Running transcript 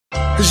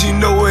cause you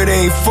know it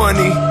ain't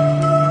funny.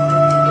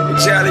 The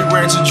Jolly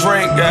Rancher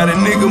drink got a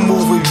nigga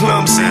moving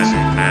clumsy.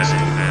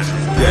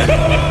 Yeah.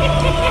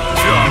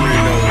 You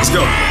already know. Let's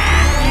go.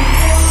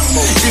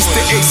 It's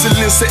the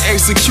excellence of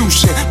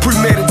execution,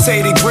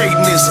 premeditated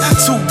greatness.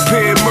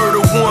 Two-pair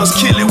murder ones,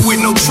 kill it with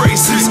no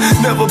traces.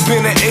 Never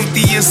been an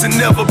atheist and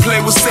never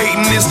play with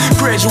Satanists.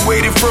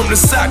 Graduated from the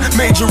SOC,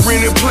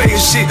 majoring in player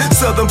shit.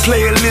 Southern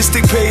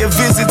playalistic, pay a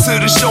visit to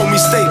the show me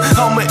state.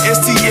 I'm an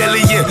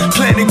ST-alien,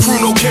 planet crew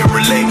no can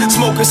relate.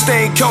 Smoking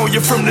stain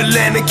cognac from the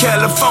land of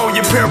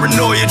California.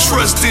 Paranoia,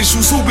 trust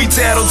issues, who be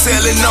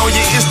tattletelling on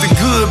you? It's the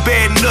good,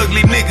 bad, and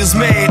ugly niggas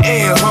mad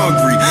and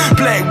hungry.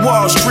 Black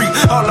Wall Street,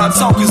 all I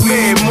talk is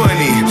mad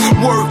money.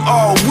 Work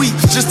all week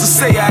just to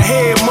say I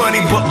had money.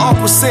 But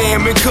Uncle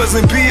Sam and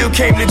Cousin Bill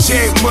came to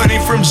jack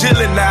money from Jill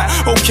and I.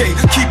 Okay,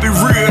 keep it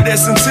real,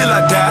 that's until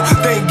I die.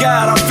 Thank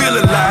God I feel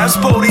alive.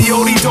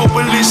 Spodioti,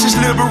 dopalicious,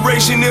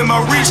 liberation in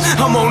my reach.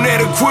 I'm on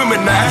that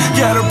equipment now.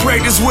 Gotta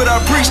practice what I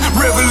preach.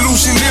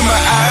 Revolution in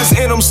my eyes.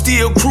 And I'm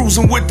still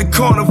cruising with the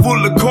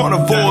Carnival of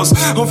Carnivores.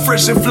 I'm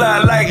fresh and fly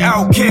like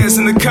Outcasts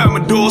and the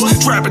Commodores.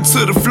 Drop it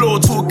to the floor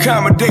to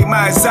accommodate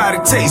my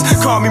exotic taste.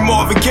 Call me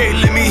Marvin Gaye,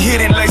 let me hit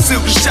it like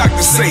Silk the Shock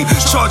to say.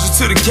 Charge it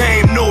to the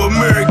game, no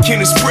American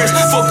Express.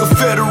 Fuck a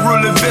federal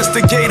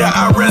investigator,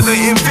 I'd rather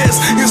invest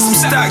in some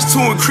stocks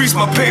to increase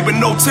my pay, but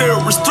no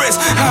terrorist threats.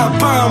 I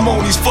bomb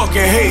on these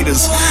fucking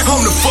haters.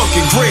 I'm the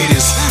fucking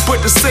greatest,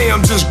 but to say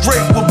I'm just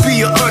great would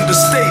be an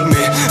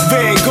understatement.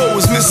 Van Gogh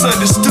is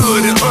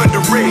misunderstood and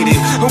underrated.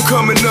 I'm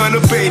coming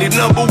unabated,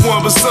 number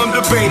one, but some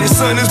debated.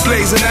 Sun is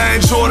blazing, I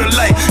enjoy the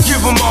light.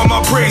 Give them all my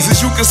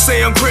praises. You can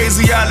say I'm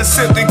crazy, I'll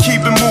accept and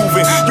keep it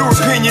moving. Your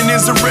opinion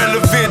is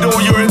irrelevant, or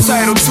you're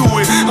entitled to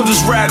it. I'm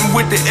just riding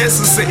with the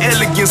essence of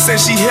elegance, and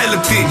she hella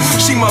thick.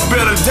 She my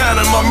better down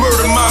and my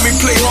murder mommy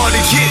play hard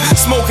to get.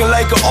 Smoking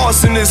like an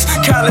arsonist.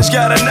 College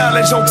got her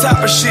knowledge on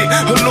top of shit.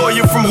 Her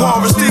lawyer from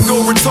Harvard still go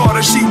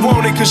retarded. She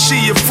want it cause she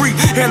a freak,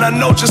 and I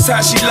know just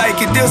how she like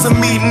it. There's a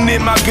meeting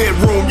in my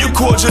bedroom. You're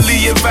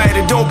cordially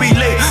invited. Don't be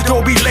late,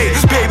 don't be late.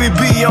 Baby,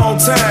 be on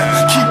time.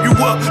 Keep you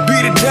up,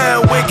 beat it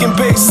down, wake and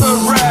bake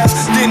sunrise.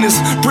 Then it's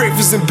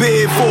breakfast in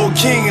bed for a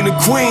king and a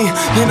queen.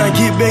 Then I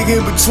get back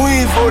in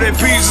between for that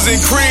peaches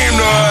and cream.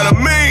 Know what I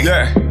mean?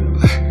 Yeah,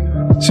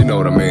 she know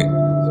what I mean.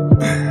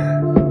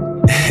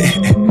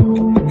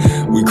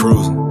 We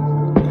cruising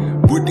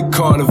with the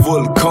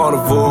Carnival of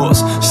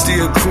Carnivores.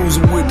 Still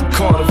cruising with the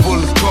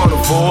Carnival of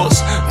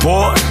Carnivores.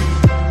 Boy,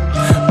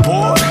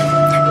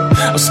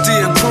 I'm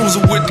still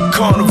cruising with the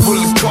Carnival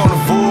of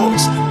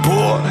Carnivores.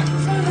 Boy,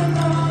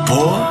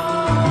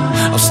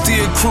 I'm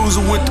still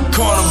cruising with the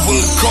Carnival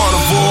of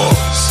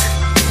Carnivores.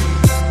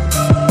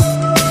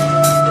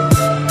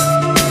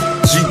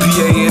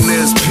 GPA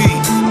NSP,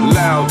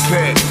 Loud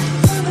Pack,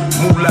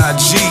 Moolah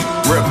G,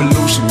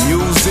 Revolution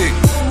Music,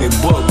 and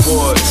Buck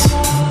Boys.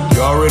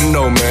 You already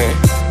know, man.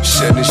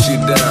 Shut this shit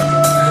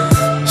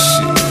down.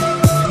 Shit,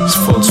 it's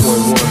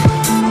 421.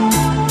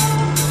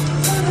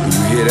 You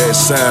hear that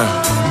sound?